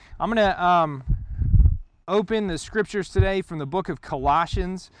I'm going to open the scriptures today from the book of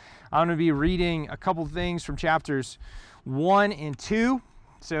Colossians. I'm going to be reading a couple things from chapters 1 and 2.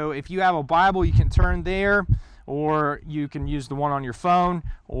 So if you have a Bible, you can turn there, or you can use the one on your phone,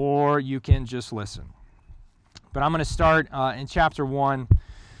 or you can just listen. But I'm going to start in chapter 1,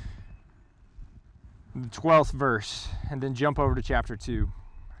 the 12th verse, and then jump over to chapter 2.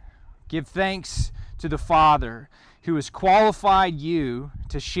 Give thanks to the Father who has qualified you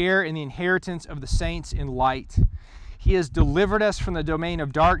to share in the inheritance of the saints in light. He has delivered us from the domain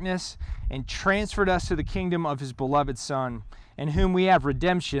of darkness and transferred us to the kingdom of His beloved Son, in whom we have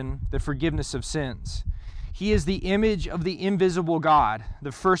redemption, the forgiveness of sins. He is the image of the invisible God,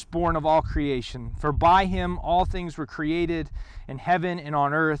 the firstborn of all creation. For by Him all things were created in heaven and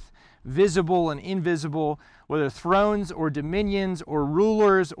on earth, visible and invisible, whether thrones or dominions or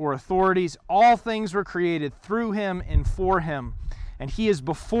rulers or authorities, all things were created through Him and for Him. And He is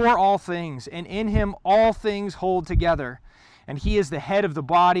before all things, and in Him all things hold together. And He is the head of the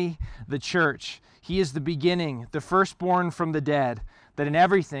body, the church. He is the beginning, the firstborn from the dead, that in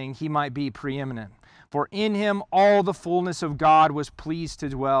everything He might be preeminent. For in Him all the fullness of God was pleased to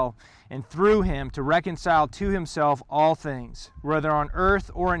dwell, and through Him to reconcile to Himself all things, whether on earth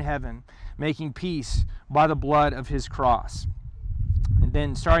or in heaven, making peace by the blood of His cross. And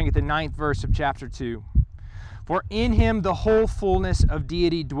then starting at the 9th verse of chapter 2. For in Him the whole fullness of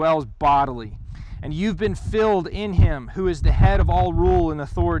deity dwells bodily, and you've been filled in Him who is the head of all rule and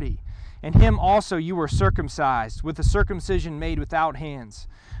authority. In Him also you were circumcised, with the circumcision made without hands,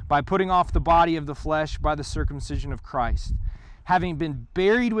 by putting off the body of the flesh by the circumcision of Christ, having been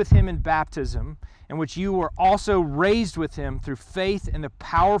buried with Him in baptism, in which you were also raised with Him through faith in the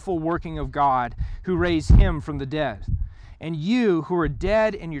powerful working of God, who raised Him from the dead. And you, who were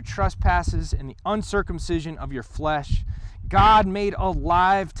dead in your trespasses and the uncircumcision of your flesh, God made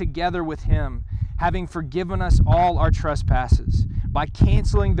alive together with Him, having forgiven us all our trespasses, by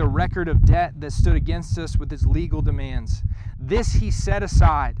canceling the record of debt that stood against us with its legal demands. This He set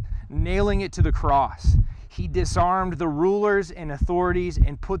aside, nailing it to the cross. He disarmed the rulers and authorities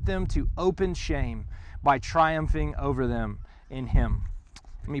and put them to open shame by triumphing over them in Him.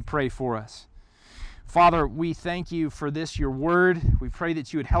 Let me pray for us. Father, we thank You for this, Your word. We pray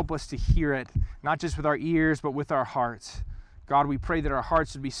that You would help us to hear it, not just with our ears, but with our hearts. God, we pray that our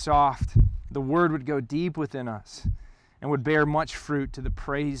hearts would be soft, the word would go deep within us, and would bear much fruit to the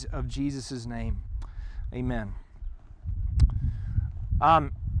praise of Jesus' name. Amen.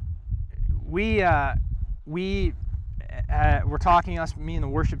 We're talking, me and the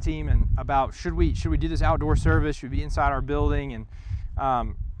worship team, and about should we do this outdoor service? Should we be inside our building?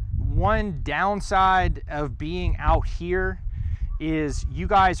 And one downside of being out here is you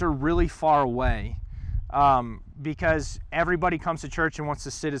guys are really far away, because everybody comes to church and wants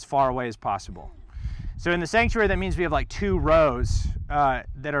to sit as far away as possible. So in the sanctuary, that means we have like 2 rows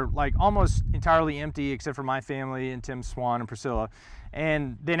that are like almost entirely empty, except for my family and Tim Swan and Priscilla.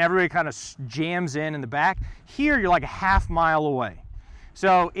 And then everybody kind of jams in the back. Here, you're like a half mile away.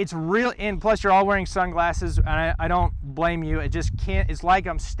 So it's real, and plus you're all wearing sunglasses, and I don't blame you. It just can't, it's like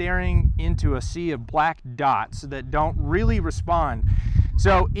I'm staring into a sea of black dots that don't really respond.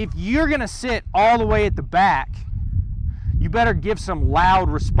 So if you're gonna sit all the way at the back, you better give some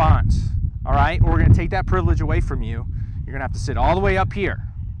loud response, all right? Or we're gonna take that privilege away from you. You're gonna have to sit all the way up here,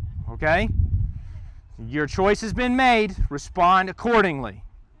 okay? Your choice has been made. Respond accordingly.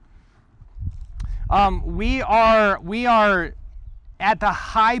 We are at the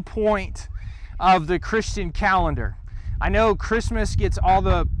high point of the Christian calendar. I know Christmas gets all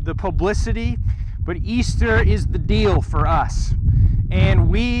the publicity, but Easter is the deal for us. And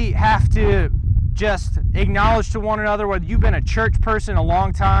we have to just acknowledge to one another, whether you've been a church person a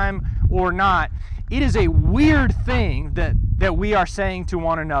long time or not, it is a weird thing that we are saying to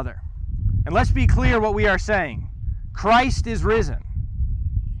one another. And let's be clear what we are saying. Christ is risen.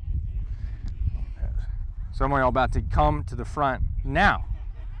 Some of y'all about to come to the front now.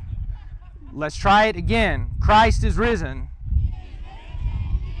 Let's try it again. Christ is risen.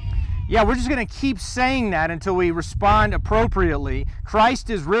 Yeah, we're just going to keep saying that until we respond appropriately. Christ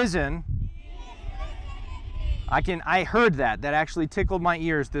is risen. I heard that. That actually tickled my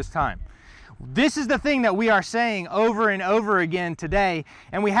ears this time. This is the thing that we are saying over and over again today,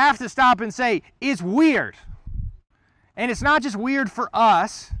 and we have to stop and say, it's weird. And it's not just weird for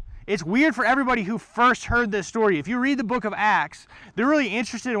us, it's weird for everybody who first heard this story. If you read the book of Acts, they're really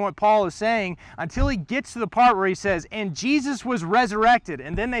interested in what Paul is saying until he gets to the part where he says, and Jesus was resurrected.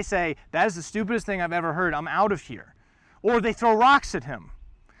 And then they say, that is the stupidest thing I've ever heard, I'm out of here. Or they throw rocks at him.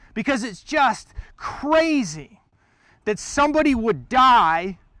 Because it's just crazy that somebody would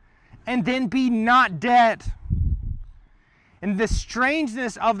die and then be not dead. And the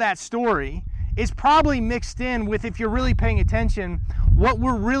strangeness of that story is probably mixed in with, if you're really paying attention, what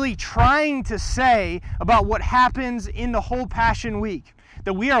we're really trying to say about what happens in the whole Passion Week.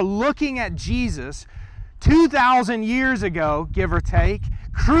 That we are looking at Jesus 2,000 years ago, give or take,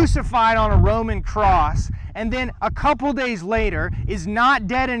 crucified on a Roman cross, and then a couple days later is not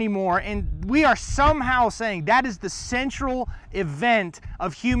dead anymore, and we are somehow saying that is the central event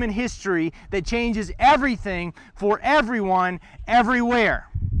of human history that changes everything for everyone, everywhere.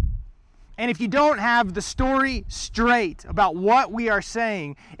 And if you don't have the story straight about what we are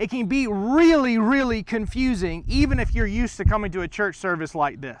saying, it can be really, really confusing, even if you're used to coming to a church service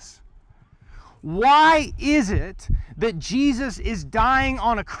like this. Why is it that Jesus is dying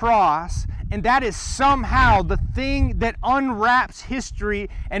on a cross, and that is somehow the thing that unwraps history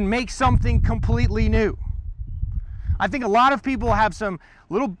and makes something completely new? I think a lot of people have some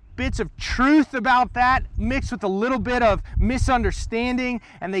little bits of truth about that mixed with a little bit of misunderstanding,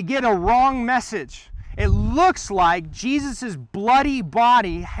 and they get a wrong message. It looks like Jesus' bloody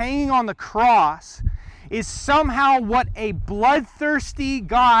body hanging on the cross is somehow what a bloodthirsty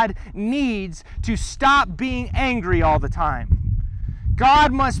God needs to stop being angry all the time.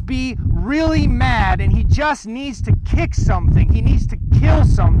 God must be really mad, and he just needs to kick something. He needs to kill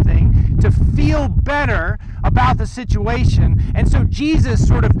something to feel better about the situation. And so Jesus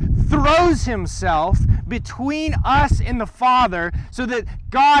sort of throws himself between us and the Father so that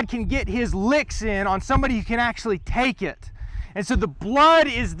God can get his licks in on somebody who can actually take it. And so the blood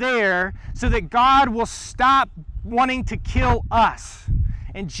is there so that God will stop wanting to kill us.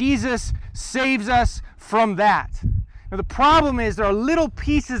 And Jesus saves us from that. Now the problem is there are little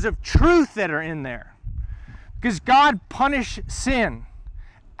pieces of truth that are in there. Because God punished sin.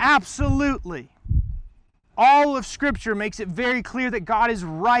 Absolutely. All of Scripture makes it very clear that God is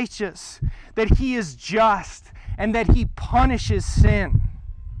righteous, that he is just, and that he punishes sin.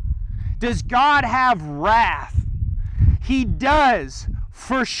 Does God have wrath? He does,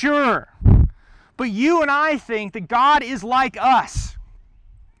 for sure. But you and I think that God is like us.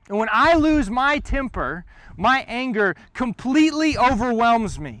 And when I lose my temper, my anger completely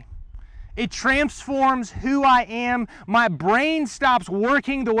overwhelms me. It transforms who I am. My brain stops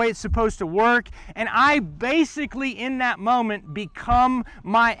working the way it's supposed to work. And I basically, in that moment, become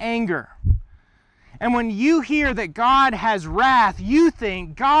my anger. And when you hear that God has wrath, you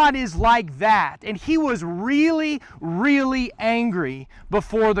think God is like that. And he was really, really angry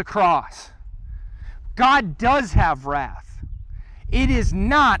before the cross. God does have wrath. It is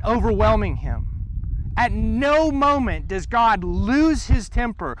not overwhelming him. At no moment does God lose his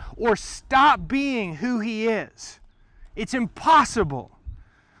temper or stop being who he is. It's impossible.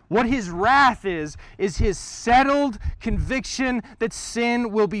 What his wrath is his settled conviction that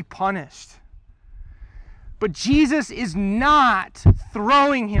sin will be punished. But Jesus is not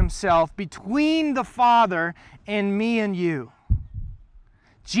throwing himself between the Father and me and you.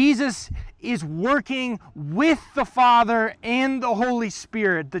 Jesus is working with the Father and the Holy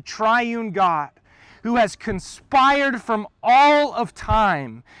Spirit, the triune God, who has conspired from all of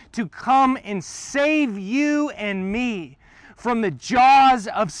time to come and save you and me from the jaws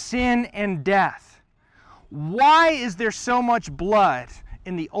of sin and death. Why is there so much blood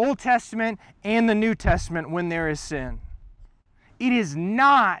in the Old Testament and the New Testament when there is sin? It is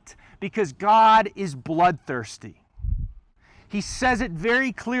not because God is bloodthirsty. He says it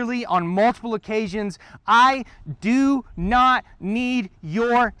very clearly on multiple occasions. I do not need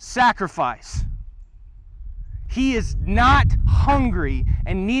your sacrifice. He is not hungry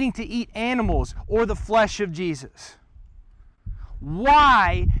and needing to eat animals or the flesh of Jesus.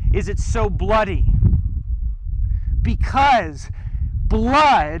 Why is it so bloody? Because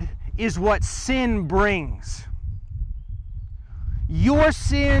blood is what sin brings. Your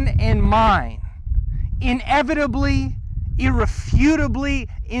sin and mine inevitably, irrefutably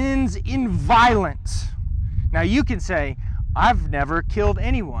ends in violence. Now you can say, I've never killed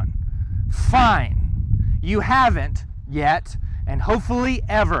anyone. Fine. You haven't yet, and hopefully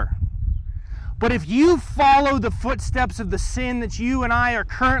ever. But if you follow the footsteps of the sin that you and I are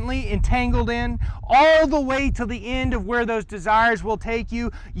currently entangled in, all the way to the end of where those desires will take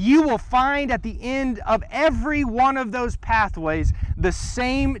you, you will find at the end of every one of those pathways the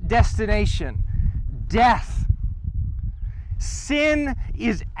same destination: death. Sin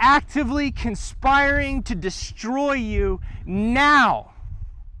is actively conspiring to destroy you now.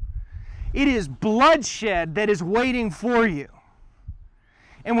 It is bloodshed that is waiting for you.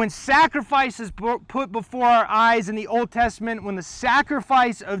 And when sacrifice is put before our eyes in the Old Testament, when the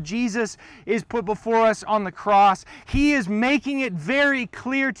sacrifice of Jesus is put before us on the cross, He is making it very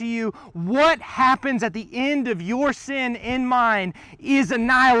clear to you what happens at the end of your sin and mine is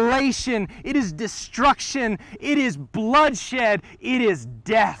annihilation, it is destruction, it is bloodshed, it is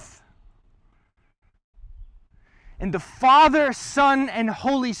death. And the Father, Son, and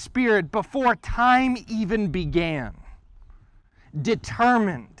Holy Spirit, before time even began,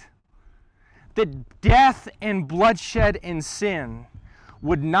 determined that death and bloodshed and sin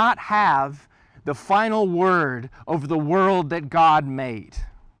would not have the final word over the world that God made.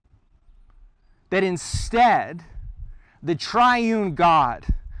 That instead, the triune God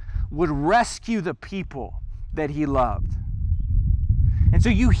would rescue the people that He loved. And so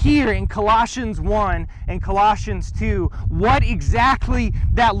you hear in Colossians 1 and Colossians 2 what exactly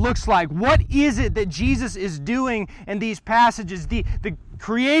that looks like. What is it that Jesus is doing in these passages? The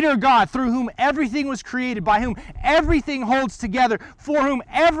Creator God, through whom everything was created, by whom everything holds together, for whom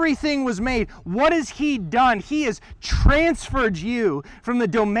everything was made. What has He done? He has transferred you from the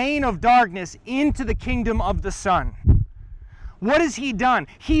domain of darkness into the kingdom of the Son. What has He done?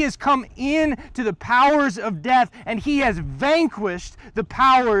 He has come into the powers of death, and He has vanquished the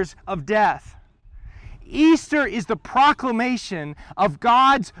powers of death. Easter is the proclamation of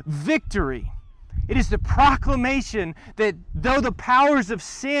God's victory. It is the proclamation that though the powers of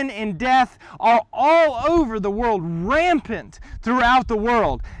sin and death are all over the world, rampant throughout the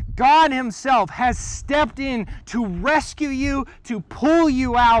world, God Himself has stepped in to rescue you, to pull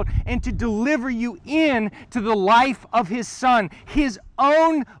you out, and to deliver you in to the life of His Son, His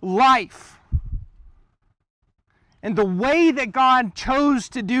own life. And the way that God chose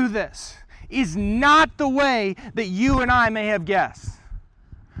to do this is not the way that you and I may have guessed.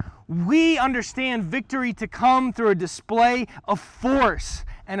 We understand victory to come through a display of force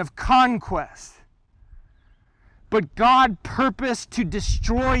and of conquest. But God purposed to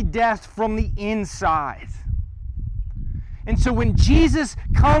destroy death from the inside. And so when Jesus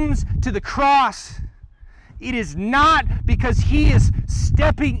comes to the cross, it is not because He is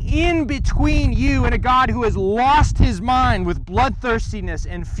stepping in between you and a God who has lost His mind with bloodthirstiness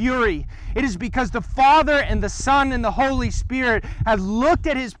and fury. It is because the Father and the Son and the Holy Spirit have looked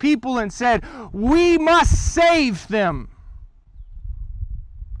at His people and said, we must save them.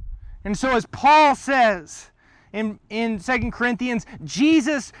 And so as Paul says in 2 Corinthians,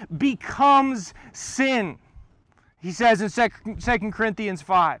 Jesus becomes sin. He says in 2 Corinthians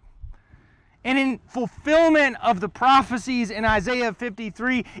 5. And in fulfillment of the prophecies in Isaiah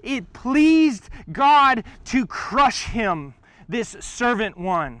 53, it pleased God to crush Him, this servant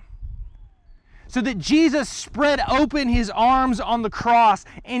one. So that Jesus spread open His arms on the cross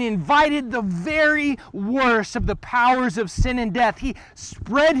and invited the very worst of the powers of sin and death. He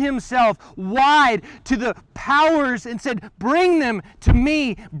spread Himself wide to the powers and said, bring them to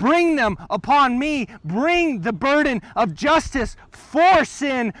me, bring them upon me, bring the burden of justice for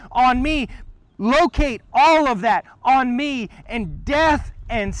sin on me. Locate all of that on me. And death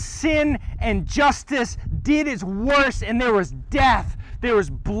and sin and justice did its worst, and there was death. There was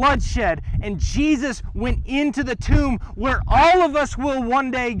bloodshed, and Jesus went into the tomb where all of us will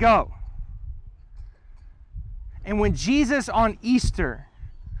one day go. And when Jesus on Easter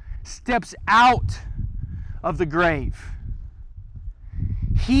steps out of the grave,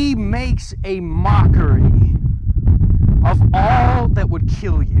 He makes a mockery of all that would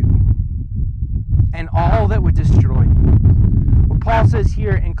kill you and all that would destroy you. What Paul says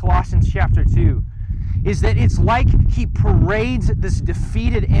here in Colossians chapter 2 is that it's like He parades this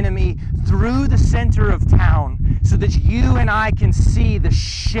defeated enemy through the center of town so that you and I can see the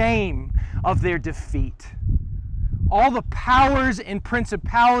shame of their defeat. All the powers and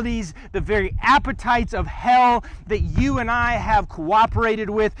principalities, the very appetites of hell that you and I have cooperated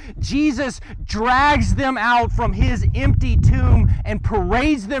with, Jesus drags them out from His empty tomb and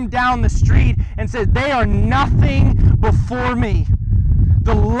parades them down the street and says, they are nothing before me.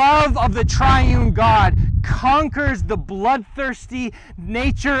 The love of the triune God conquers the bloodthirsty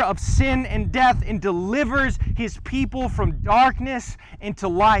nature of sin and death and delivers His people from darkness into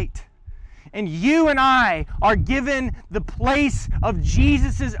light. And you and I are given the place of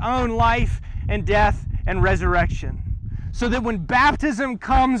Jesus' own life and death and resurrection. So that when baptism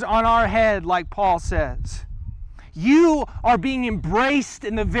comes on our head, like Paul says, you are being embraced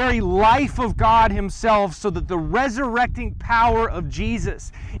in the very life of God Himself, so that the resurrecting power of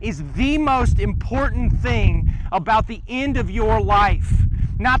Jesus is the most important thing about the end of your life.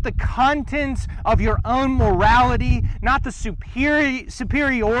 not the contents of your own morality, not the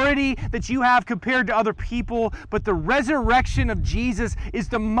superiority that you have compared to other people, but the resurrection of Jesus is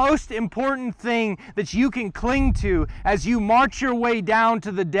the most important thing that you can cling to as you march your way down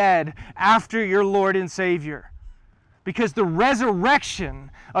to the dead after your Lord and Savior. Because the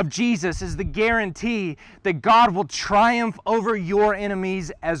resurrection of Jesus is the guarantee that God will triumph over your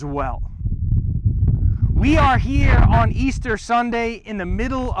enemies as well. We are here on Easter Sunday in the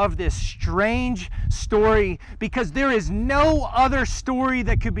middle of this strange story because there is no other story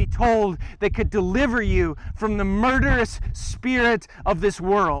that could be told that could deliver you from the murderous spirit of this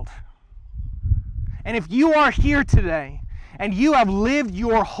world. And if you are here today and you have lived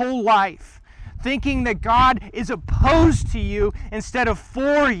your whole life thinking that God is opposed to you instead of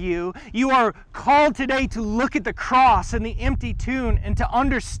for you, you are called today to look at the cross and the empty tomb and to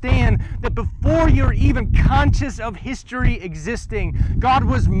understand that before you're even conscious of history existing, God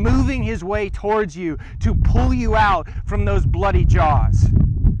was moving his way towards you to pull you out from those bloody jaws.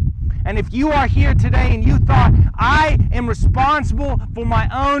 And if you are here today and you thought, I am responsible for my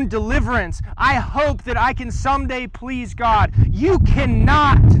own deliverance, I hope that I can someday please God, you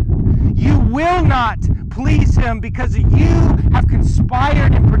cannot. You will not please him because you have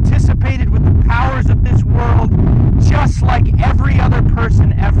conspired and participated with the powers of this world just like every other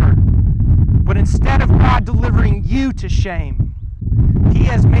person ever. But instead of God delivering you to shame, he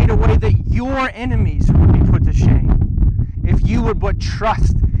has made a way that your enemies would be put to shame if you would but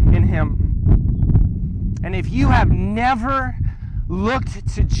trust in him. And if you have never looked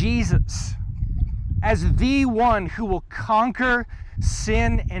to Jesus as the one who will conquer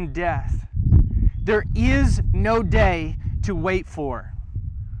sin and death, there is no day to wait for.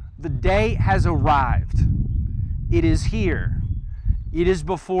 The day has arrived. It is here. It is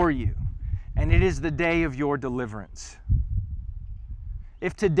before you. And it is the day of your deliverance.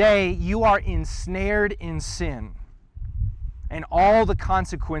 If today you are ensnared in sin and all the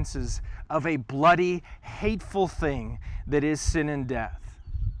consequences of a bloody, hateful thing that is sin and death,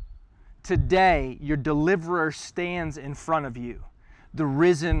 today your deliverer stands in front of you, the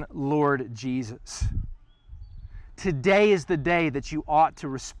risen Lord Jesus. Today is the day that you ought to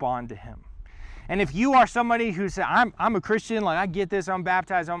respond to him. And if you are somebody who says, I'm a Christian, like I get this, I'm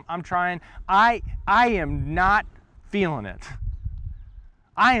baptized, I'm trying, I am not feeling it.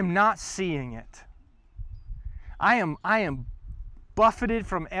 I am not seeing it. I am buffeted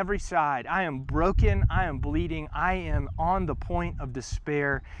from every side. I am broken, I am bleeding, I am on the point of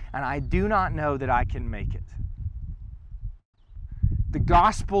despair, and I do not know that I can make it. The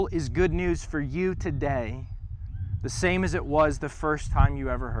gospel is good news for you today, the same as it was the first time you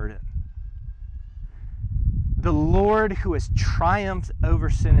ever heard it. The Lord who has triumphed over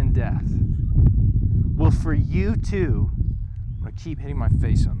sin and death will for you too, I'm going to keep hitting my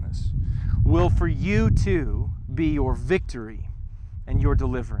face on this, will for you too be your victory and your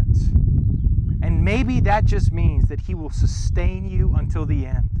deliverance. And maybe that just means that he will sustain you until the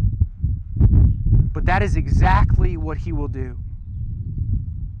end. But that is exactly what he will do.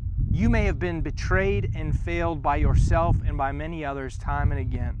 You may have been betrayed and failed by yourself and by many others time and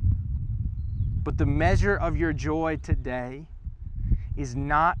again. But the measure of your joy today is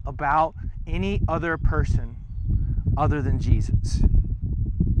not about any other person other than Jesus.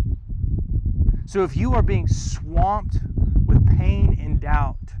 So if you are being swamped with pain and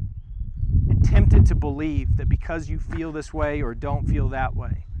doubt and tempted to believe that because you feel this way or don't feel that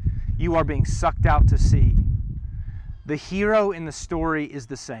way, you are being sucked out to sea, the hero in the story is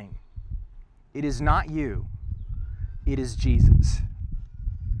the same. It is not you, it is Jesus.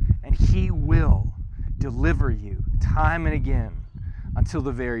 And he will deliver you time and again until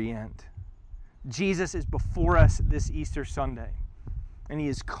the very end. Jesus is before us this Easter Sunday, and he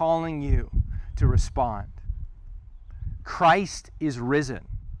is calling you to respond. Christ is risen.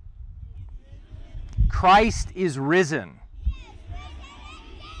 Christ is risen.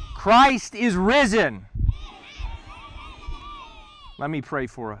 Christ is risen. Let me pray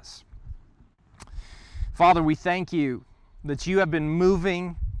for us. Father, we thank you that you have been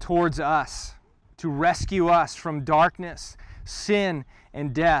moving towards us to rescue us from darkness, sin,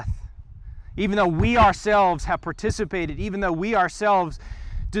 and death. Even though we ourselves have participated, even though we ourselves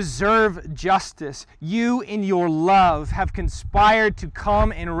deserve justice, you in your love have conspired to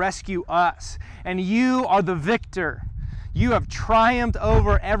come and rescue us. And you are the victor. You have triumphed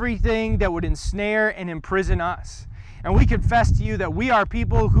over everything that would ensnare and imprison us. And we confess to you that we are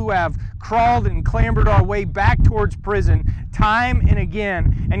people who have crawled and clambered our way back towards prison time and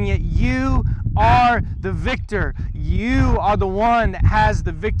again. And yet you are the victor. You are the one that has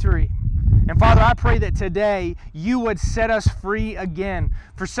the victory. And Father, I pray that today you would set us free again.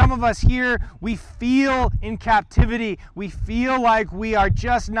 For some of us here, we feel in captivity. We feel like we are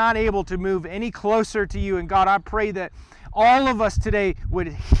just not able to move any closer to you. And God, I pray that all of us today would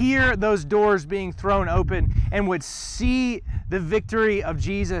hear those doors being thrown open and would see the victory of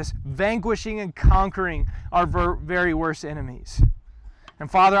Jesus vanquishing and conquering our very worst enemies. And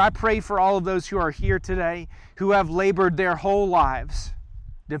Father, I pray for all of those who are here today who have labored their whole lives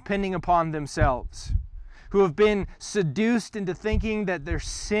depending upon themselves, who have been seduced into thinking that their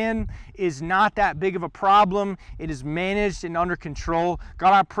sin is not that big of a problem. It is managed and under control.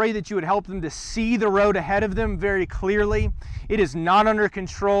 God, I pray that you would help them to see the road ahead of them very clearly. It is not under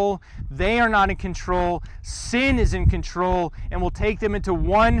control. They are not in control. Sin is in control and will take them into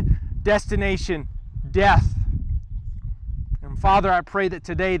one destination, death. And Father, I pray that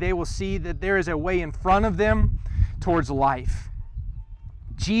today they will see that there is a way in front of them towards life.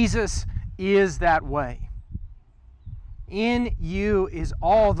 Jesus is that way. In you is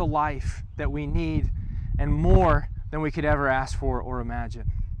all the life that we need and more than we could ever ask for or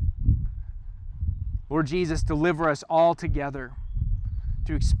imagine. Lord Jesus, deliver us all together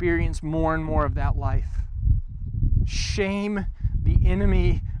to experience more and more of that life. Shame the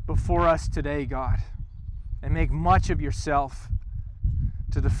enemy before us today, God, and make much of yourself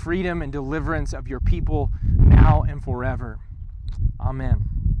to the freedom and deliverance of your people now and forever. Amen.